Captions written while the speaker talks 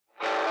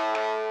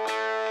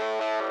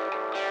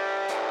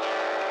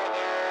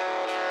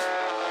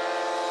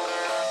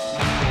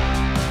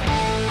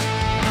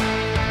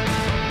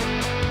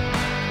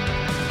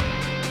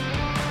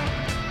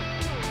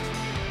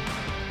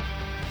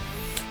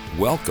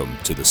Welcome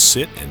to the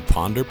Sit and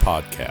Ponder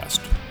podcast,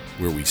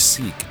 where we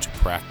seek to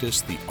practice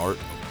the art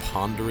of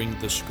pondering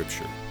the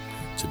Scripture.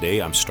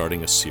 Today I'm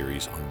starting a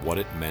series on what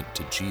it meant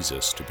to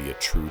Jesus to be a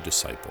true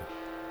disciple.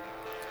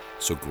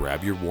 So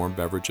grab your warm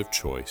beverage of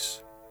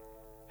choice,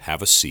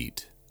 have a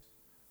seat,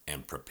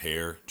 and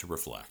prepare to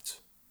reflect.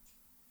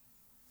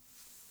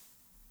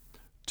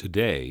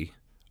 Today,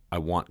 I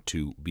want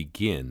to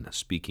begin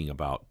speaking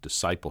about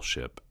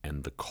discipleship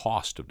and the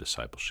cost of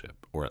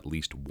discipleship, or at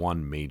least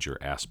one major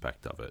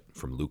aspect of it,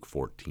 from Luke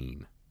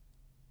 14.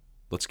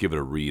 Let's give it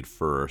a read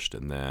first,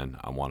 and then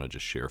I want to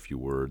just share a few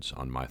words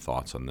on my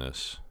thoughts on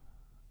this.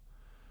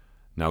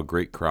 Now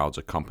great crowds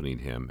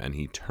accompanied him, and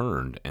he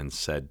turned and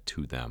said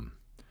to them,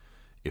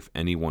 "If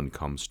anyone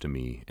comes to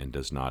me and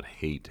does not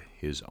hate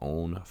his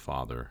own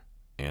father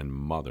and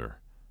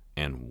mother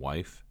and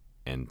wife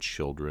and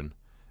children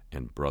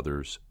and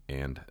brothers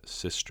and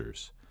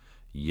sisters,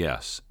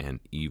 yes, and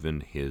even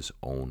his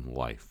own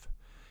life,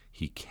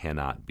 he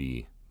cannot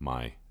be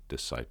my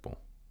disciple."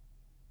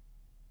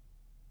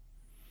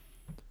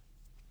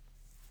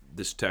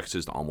 This text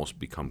has almost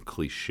become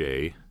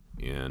cliche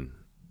in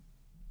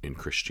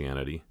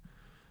Christianity.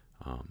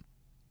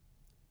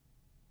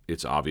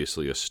 It's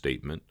obviously a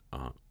statement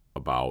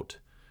about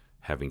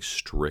having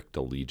strict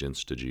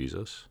allegiance to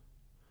Jesus.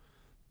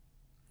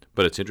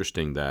 But it's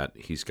interesting that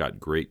he's got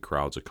great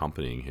crowds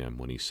accompanying him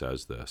when he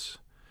says this.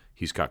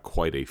 He's got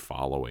quite a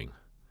following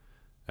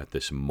at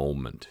this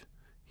moment.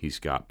 He's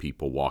got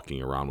people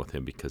walking around with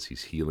him because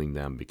he's healing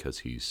them, because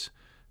he's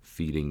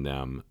feeding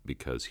them,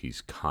 because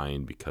he's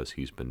kind, because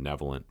he's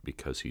benevolent,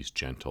 because he's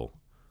gentle.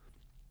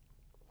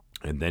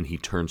 And then he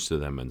turns to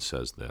them and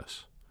says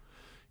this.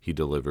 He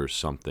delivers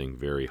something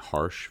very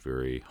harsh,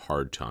 very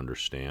hard to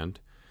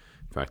understand.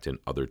 In fact, in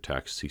other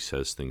texts, he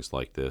says things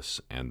like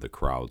this, and the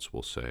crowds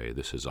will say,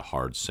 "This is a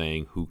hard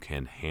saying. Who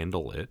can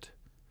handle it?"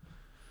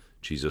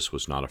 Jesus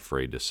was not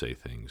afraid to say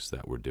things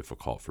that were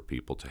difficult for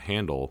people to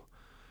handle,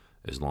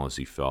 as long as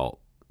he felt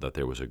that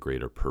there was a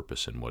greater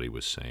purpose in what he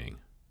was saying.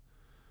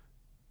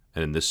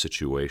 And in this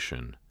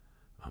situation,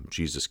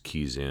 Jesus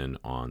keys in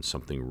on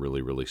something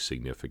really, really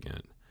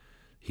significant.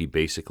 He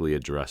basically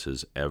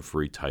addresses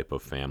every type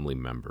of family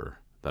member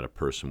that a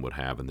person would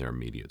have in their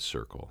immediate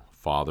circle: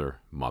 father,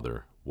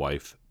 mother,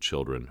 wife,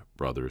 children,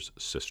 brothers,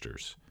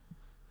 sisters.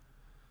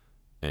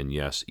 And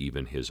yes,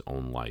 even his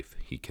own life.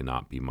 He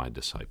cannot be my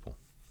disciple.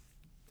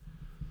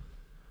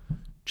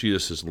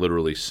 Jesus is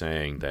literally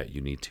saying that you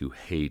need to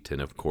hate,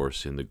 and of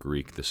course in the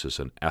Greek this is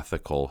an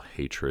ethical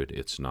hatred.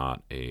 It's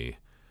not a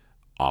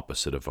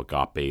opposite of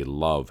agape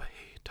love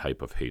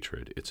type of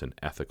hatred. It's an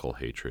ethical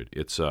hatred.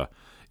 It's a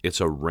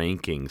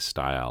ranking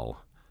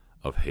style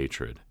of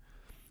hatred.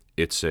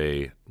 It's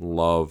a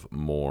love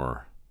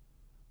more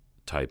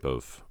type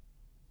of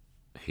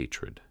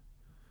hatred.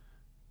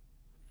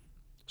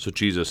 So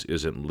Jesus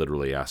isn't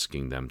literally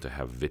asking them to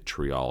have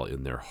vitriol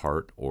in their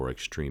heart or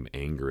extreme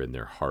anger in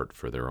their heart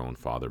for their own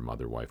father,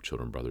 mother, wife,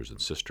 children, brothers,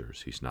 and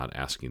sisters. He's not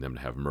asking them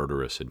to have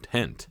murderous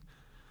intent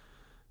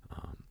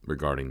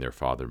regarding their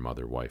father,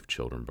 mother, wife,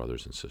 children,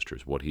 brothers, and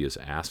sisters. What he is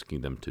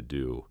asking them to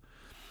do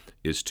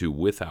is to,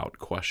 without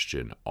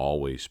question,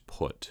 always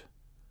put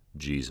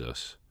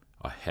Jesus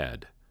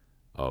ahead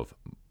of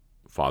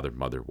father,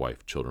 mother,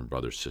 wife, children,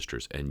 brothers,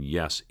 sisters, and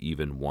yes,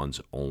 even one's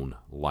own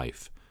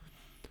life.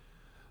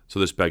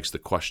 So this begs the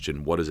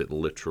question, what does it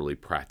literally,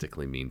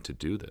 practically mean to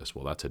do this?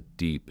 Well, that's a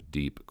deep,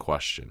 deep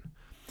question.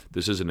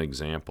 This is an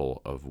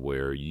example of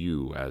where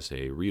you as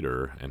a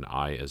reader and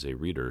I as a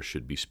reader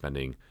should be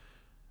spending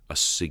a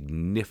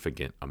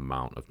significant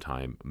amount of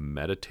time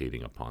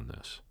meditating upon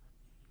this.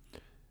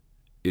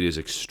 It is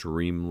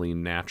extremely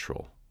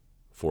natural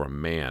for a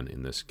man,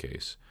 in this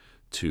case,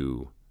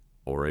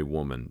 or a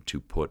woman, to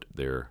put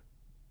their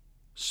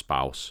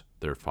spouse,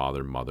 their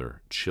father,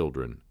 mother,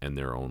 children, and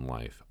their own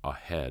life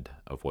ahead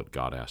of what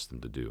God asked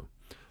them to do.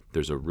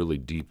 There's a really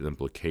deep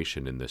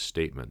implication in this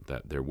statement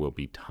that there will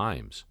be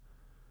times,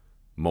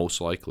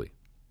 most likely,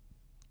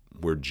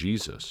 where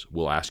Jesus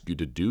will ask you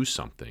to do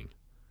something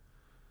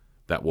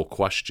that will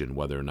question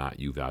whether or not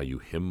you value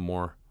him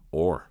more,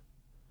 or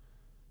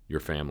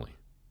your family,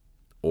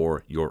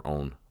 or your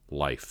own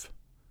life,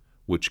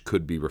 which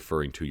could be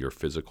referring to your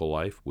physical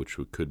life, which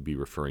could be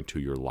referring to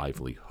your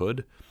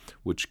livelihood,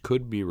 which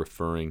could be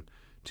referring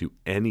to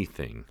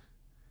anything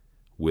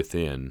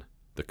within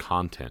the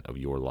content of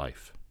your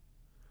life.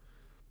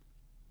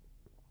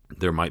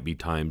 There might be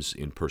times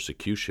in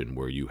persecution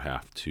where you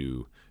have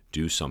to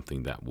do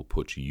something that will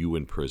put you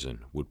in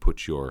prison, would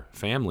put your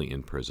family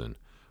in prison,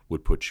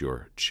 would put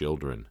your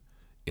children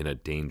in a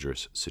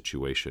dangerous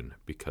situation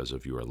because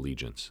of your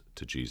allegiance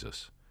to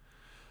Jesus.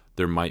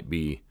 There might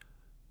be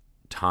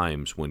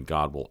times when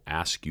God will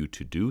ask you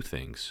to do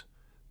things,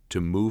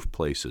 to move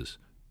places,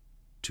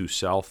 to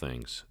sell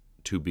things,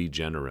 to be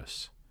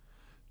generous,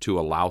 to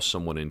allow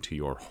someone into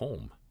your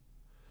home,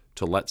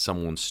 to let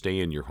someone stay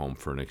in your home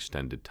for an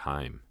extended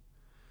time,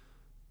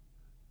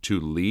 to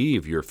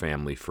leave your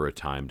family for a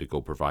time to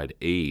go provide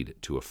aid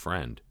to a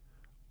friend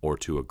or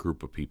to a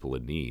group of people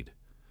in need.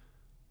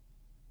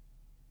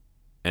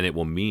 And it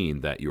will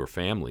mean that your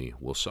family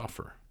will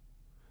suffer,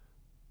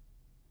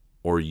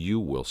 or you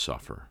will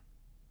suffer.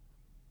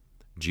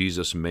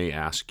 Jesus may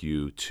ask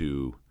you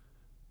to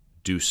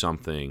do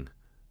something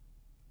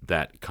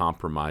that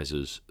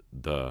compromises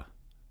the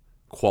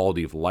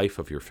quality of life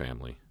of your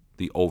family,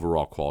 the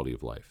overall quality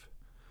of life,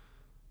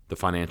 the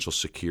financial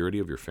security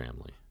of your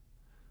family,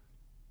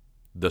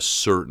 the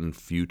certain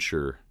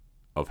future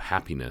of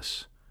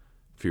happiness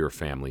for your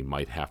family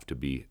might have to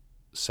be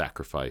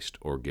sacrificed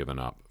or given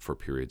up for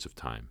periods of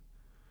time.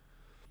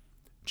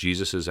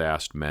 Jesus has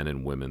asked men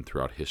and women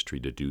throughout history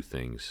to do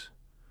things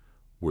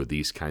where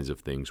these kinds of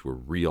things were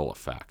real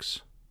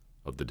effects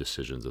of the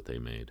decisions that they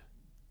made.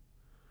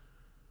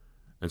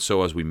 And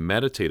so as we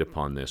meditate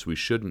upon this, we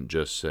shouldn't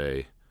just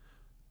say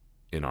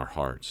in our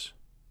hearts,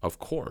 of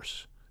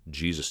course,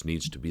 Jesus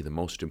needs to be the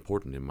most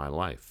important in my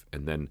life,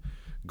 and then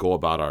go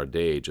about our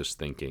day just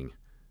thinking,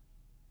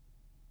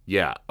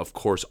 yeah, of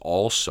course,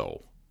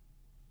 also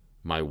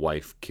my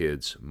wife,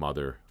 kids,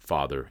 mother,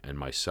 father, and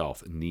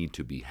myself need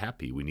to be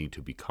happy. We need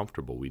to be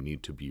comfortable. We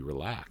need to be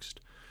relaxed.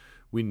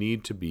 We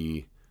need to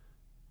be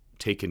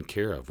taken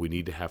care of. We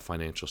need to have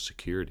financial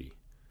security.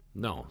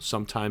 No,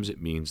 sometimes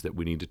it means that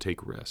we need to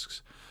take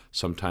risks.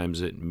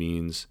 Sometimes it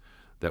means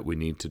that we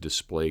need to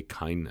display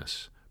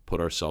kindness,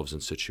 put ourselves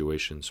in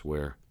situations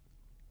where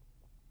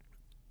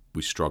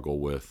we struggle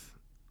with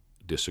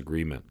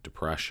disagreement,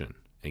 depression,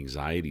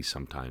 anxiety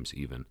sometimes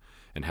even,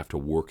 and have to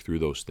work through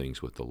those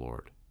things with the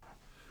Lord.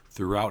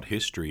 Throughout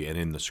history and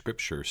in the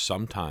Scripture,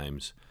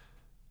 sometimes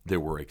there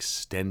were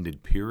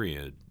extended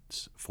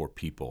periods for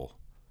people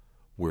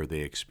where they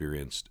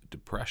experienced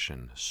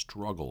depression,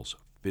 struggles,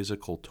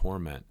 physical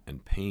torment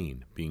and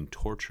pain, being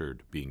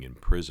tortured, being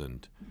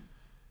imprisoned,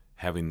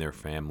 having their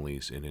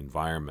families in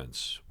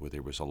environments where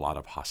there was a lot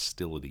of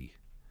hostility.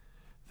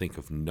 Think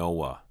of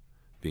Noah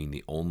being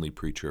the only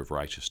preacher of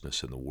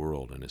righteousness in the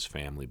world and his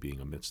family being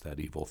amidst that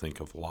evil. Think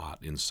of Lot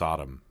in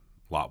Sodom.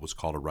 Lot was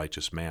called a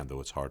righteous man,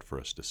 though it's hard for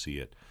us to see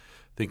it.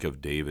 Think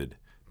of David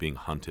being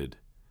hunted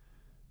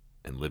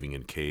and living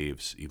in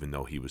caves, even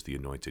though he was the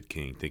anointed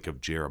king. Think of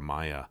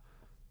Jeremiah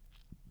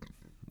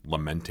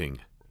lamenting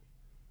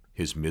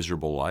his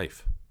miserable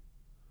life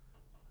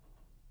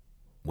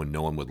when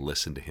no one would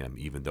listen to him,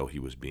 even though he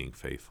was being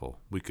faithful.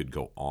 We could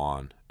go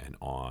on and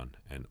on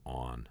and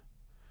on.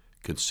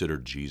 Consider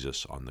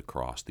Jesus on the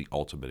cross, the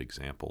ultimate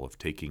example of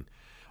taking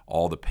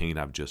all the pain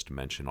I've just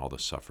mentioned, all the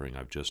suffering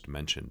I've just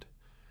mentioned,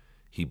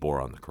 he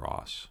bore on the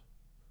cross.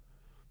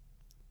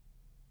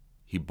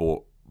 He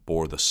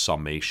bore the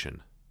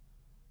summation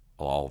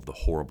of all of the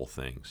horrible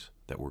things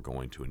that we're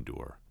going to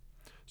endure.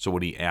 So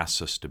when he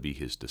asks us to be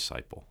his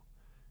disciple,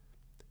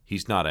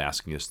 he's not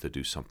asking us to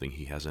do something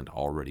he hasn't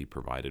already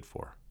provided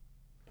for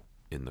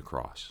in the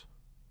cross.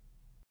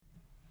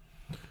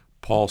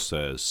 Paul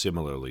says,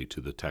 similarly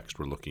to the text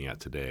we're looking at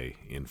today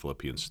in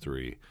Philippians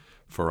 3,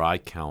 "For I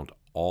count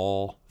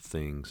all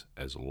things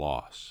as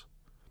loss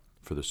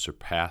for the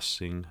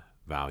surpassing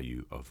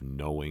value of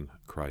knowing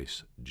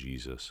Christ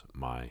Jesus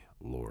my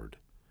Lord."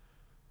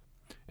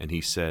 And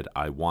he said,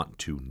 "I want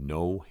to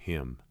know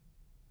him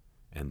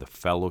and the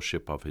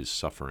fellowship of his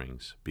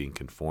sufferings, being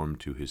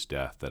conformed to his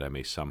death, that I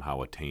may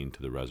somehow attain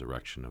to the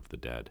resurrection of the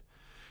dead."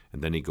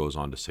 And then he goes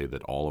on to say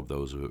that all of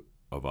those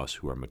of us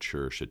who are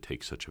mature should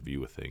take such a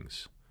view of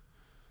things.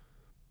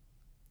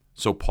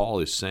 So Paul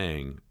is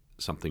saying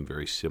something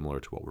very similar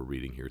to what we're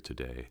reading here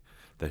today,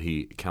 that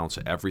he counts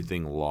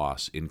everything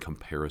loss in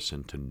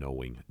comparison to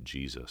knowing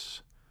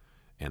Jesus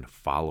and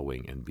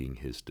following and being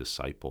his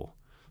disciple.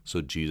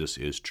 So Jesus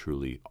is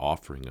truly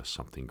offering us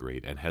something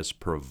great and has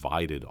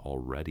provided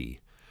already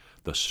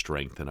the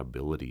strength and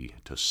ability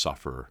to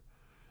suffer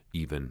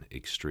even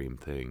extreme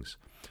things.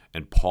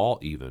 And Paul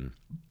even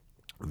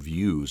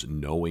views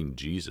knowing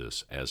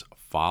Jesus as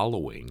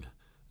following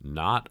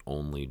not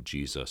only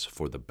Jesus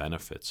for the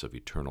benefits of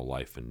eternal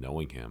life and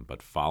knowing him,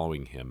 but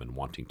following him and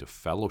wanting to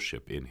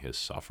fellowship in his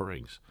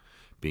sufferings,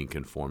 being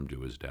conformed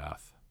to his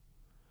death.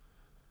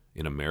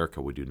 In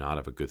America, we do not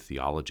have a good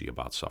theology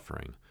about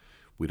suffering.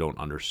 We don't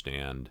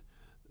understand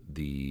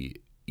the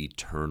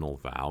eternal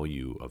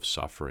value of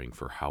suffering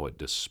for how it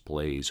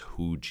displays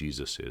who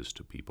Jesus is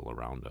to people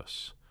around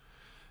us.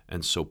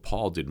 And so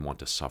Paul didn't want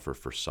to suffer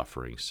for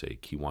suffering's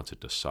sake. He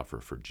wanted to suffer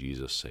for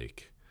Jesus'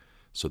 sake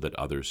so that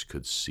others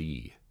could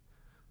see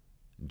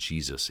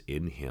Jesus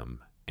in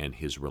him and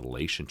his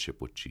relationship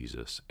with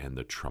Jesus and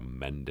the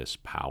tremendous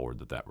power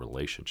that that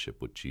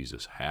relationship with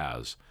Jesus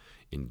has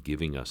in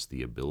giving us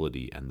the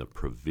ability and the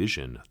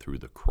provision through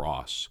the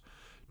cross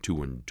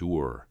to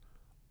endure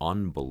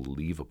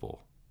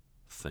unbelievable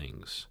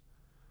things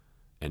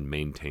and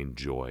maintain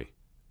joy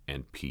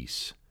and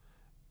peace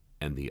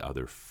and the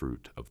other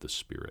fruit of the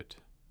Spirit.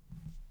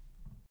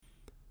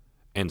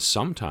 And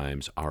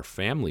sometimes our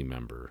family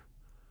member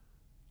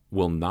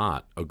will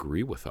not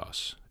agree with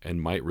us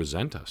and might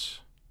resent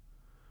us.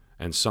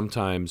 And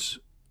sometimes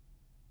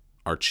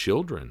our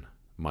children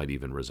might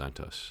even resent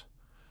us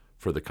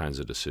for the kinds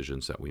of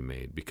decisions that we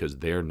made because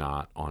they're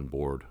not on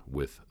board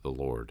with the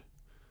Lord.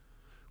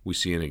 We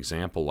see an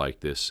example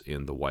like this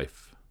in the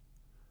wife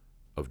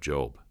of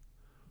Job.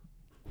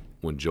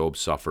 When Job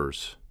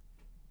suffers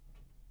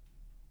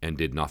and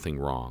did nothing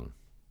wrong,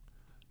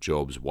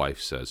 Job's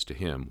wife says to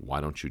him, "Why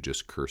don't you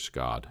just curse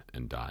God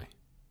and die?"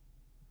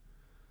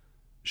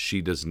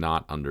 She does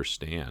not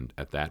understand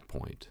at that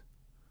point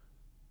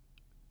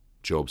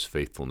Job's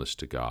faithfulness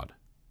to God.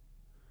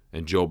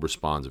 And Job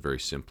responds very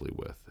simply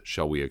with,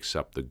 "Shall we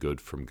accept the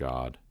good from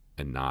God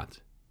and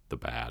not the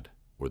bad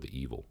or the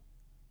evil?"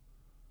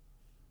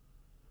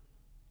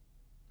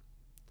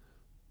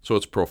 So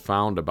what's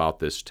profound about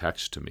this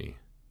text to me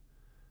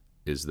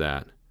is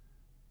that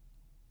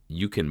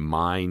you can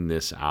mine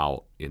this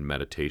out in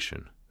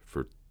meditation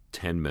for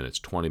 10 minutes,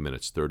 20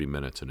 minutes, 30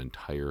 minutes, an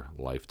entire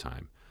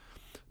lifetime.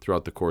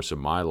 Throughout the course of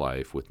my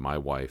life with my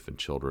wife and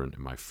children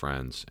and my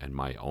friends and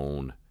my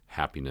own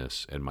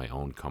happiness and my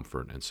own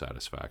comfort and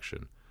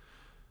satisfaction,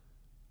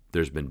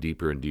 there's been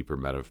deeper and deeper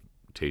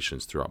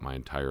meditations throughout my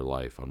entire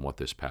life on what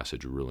this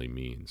passage really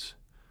means.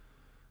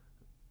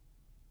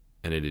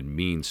 And it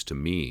means to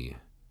me,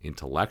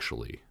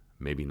 intellectually,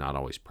 maybe not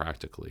always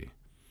practically,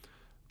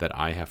 that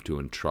I have to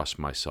entrust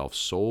myself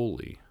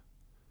solely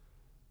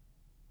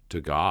to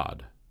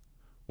God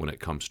when it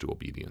comes to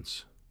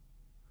obedience.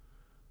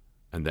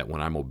 And that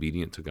when I'm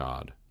obedient to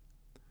God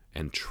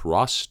and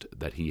trust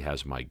that He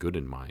has my good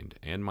in mind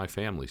and my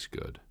family's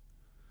good,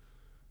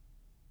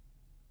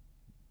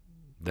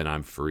 then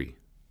I'm free.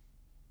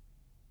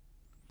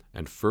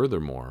 And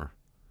furthermore,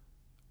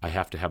 I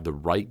have to have the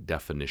right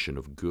definition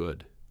of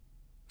good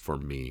for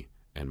me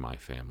and my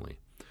family.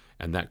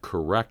 And that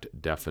correct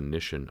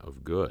definition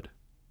of good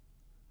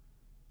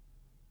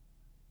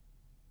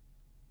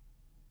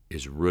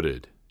is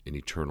rooted in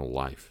eternal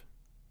life,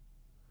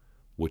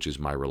 which is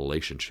my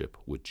relationship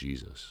with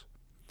Jesus.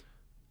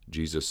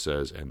 Jesus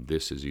says, "And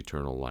this is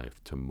eternal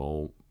life, to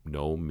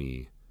know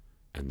me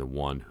and the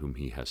one whom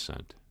He has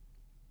sent."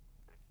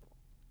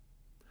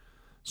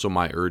 So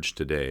my urge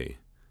today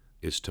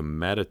is to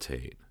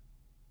meditate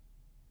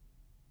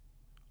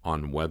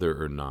on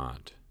whether or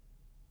not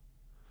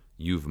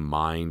you've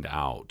mined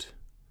out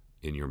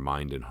in your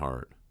mind and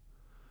heart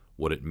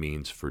what it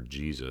means for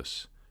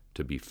Jesus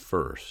to be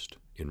first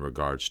in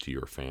regards to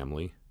your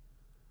family,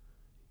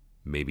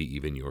 maybe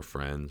even your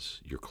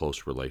friends, your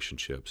close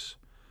relationships,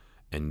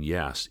 and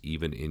yes,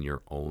 even in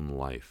your own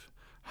life.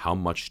 How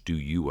much do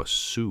you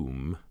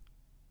assume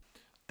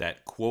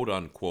that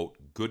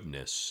quote-unquote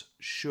goodness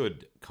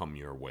should come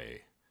your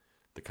way?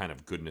 The kind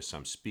of goodness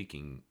I'm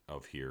speaking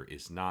of here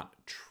is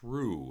not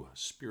true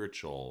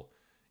spiritual,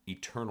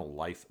 eternal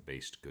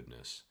life-based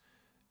goodness.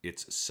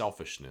 It's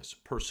selfishness,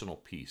 personal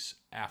peace,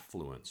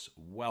 affluence,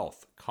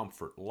 wealth,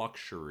 comfort,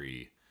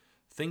 luxury,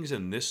 things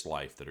in this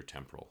life that are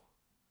temporal.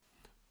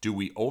 Do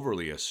we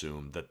overly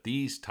assume that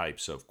these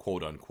types of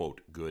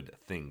quote-unquote good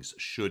things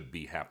should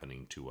be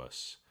happening to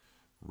us,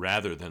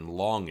 rather than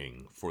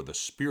longing for the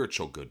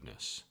spiritual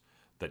goodness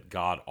that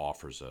God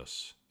offers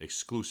us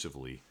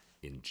exclusively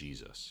in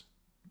Jesus?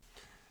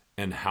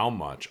 And how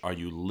much are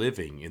you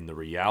living in the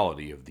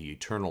reality of the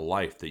eternal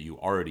life that you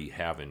already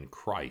have in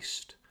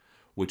Christ,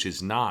 which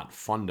is not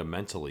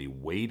fundamentally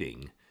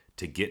waiting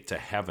to get to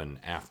heaven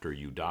after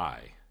you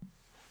die?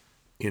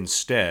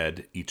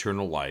 Instead,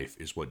 eternal life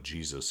is what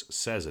Jesus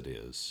says it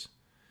is.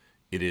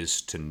 It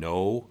is to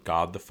know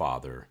God the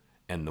Father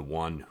and the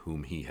one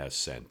whom He has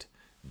sent,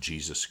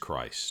 Jesus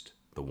Christ,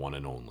 the one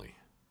and only.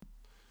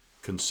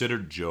 Consider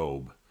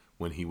Job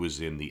when he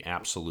was in the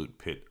absolute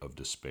pit of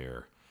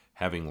despair,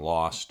 having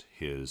lost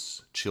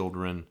his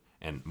children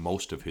and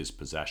most of his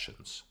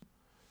possessions.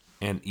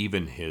 And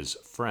even his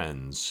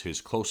friends,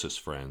 his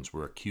closest friends,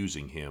 were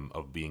accusing him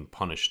of being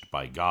punished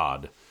by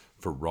God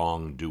for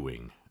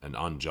wrongdoing, an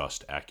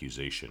unjust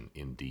accusation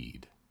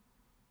indeed.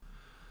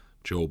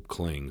 Job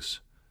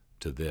clings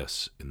to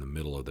this in the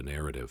middle of the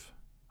narrative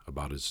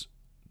about his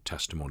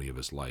testimony of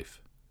his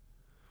life.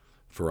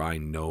 "For I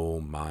know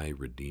my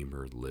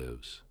Redeemer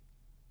lives,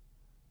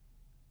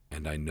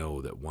 and I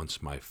know that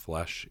once my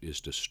flesh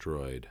is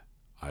destroyed,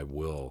 I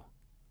will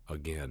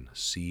again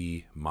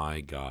see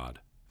my God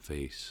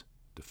face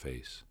to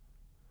face."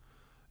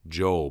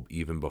 Job,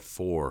 even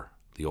before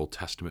the Old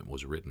Testament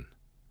was written,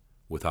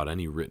 without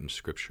any written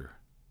scripture,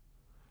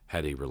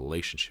 had a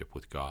relationship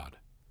with God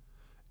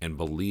and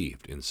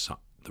believed in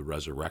the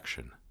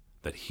resurrection,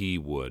 that he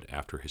would,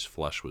 after his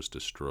flesh was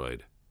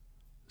destroyed,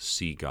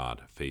 see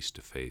God face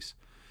to face.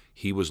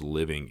 He was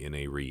living in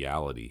a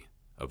reality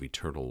of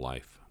eternal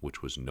life,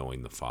 which was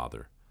knowing the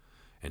Father,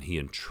 and he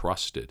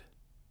entrusted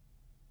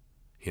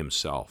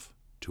himself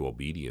to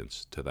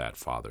obedience to that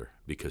Father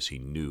because he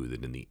knew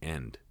that in the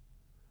end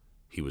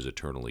he was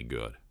eternally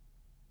good.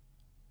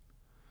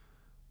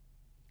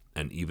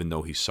 And even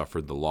though he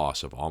suffered the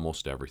loss of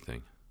almost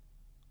everything,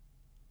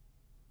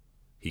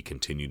 he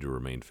continued to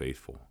remain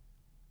faithful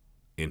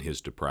in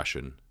his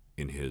depression,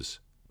 in his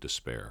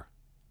despair,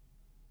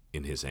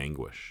 in his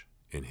anguish,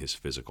 in his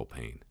physical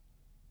pain.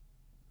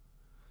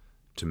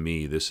 To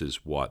me, this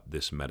is what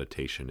this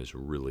meditation is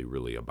really,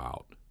 really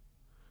about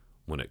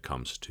when it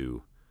comes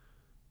to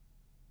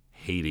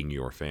hating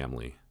your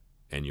family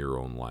and your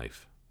own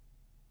life.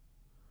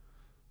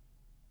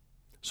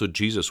 So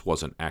Jesus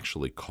wasn't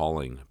actually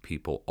calling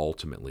people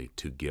ultimately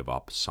to give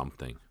up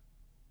something.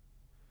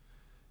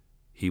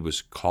 He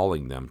was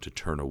calling them to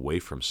turn away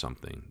from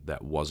something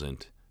that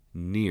wasn't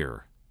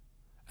near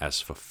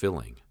as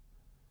fulfilling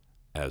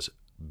as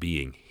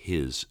being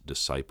his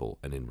disciple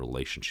and in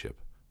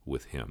relationship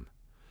with him.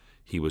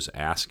 He was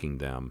asking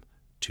them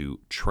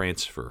to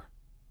transfer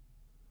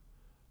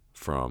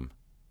from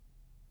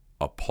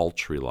a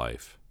paltry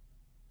life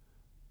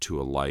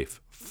to a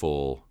life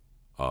full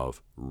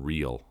of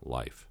real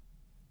life.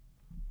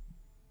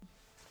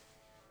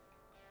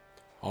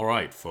 All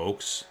right,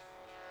 folks.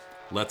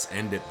 Let's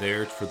end it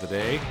there for the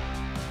day.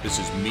 This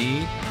is me,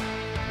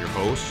 your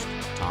host,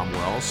 Tom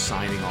Wells,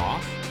 signing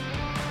off.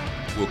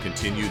 We'll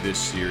continue this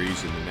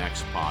series in the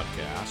next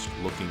podcast,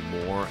 looking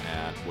more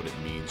at what it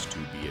means to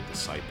be a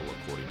disciple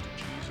according to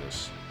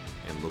Jesus,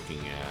 and looking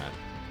at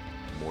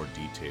more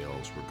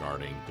details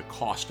regarding the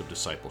cost of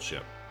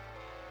discipleship.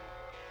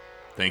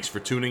 Thanks for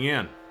tuning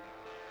in.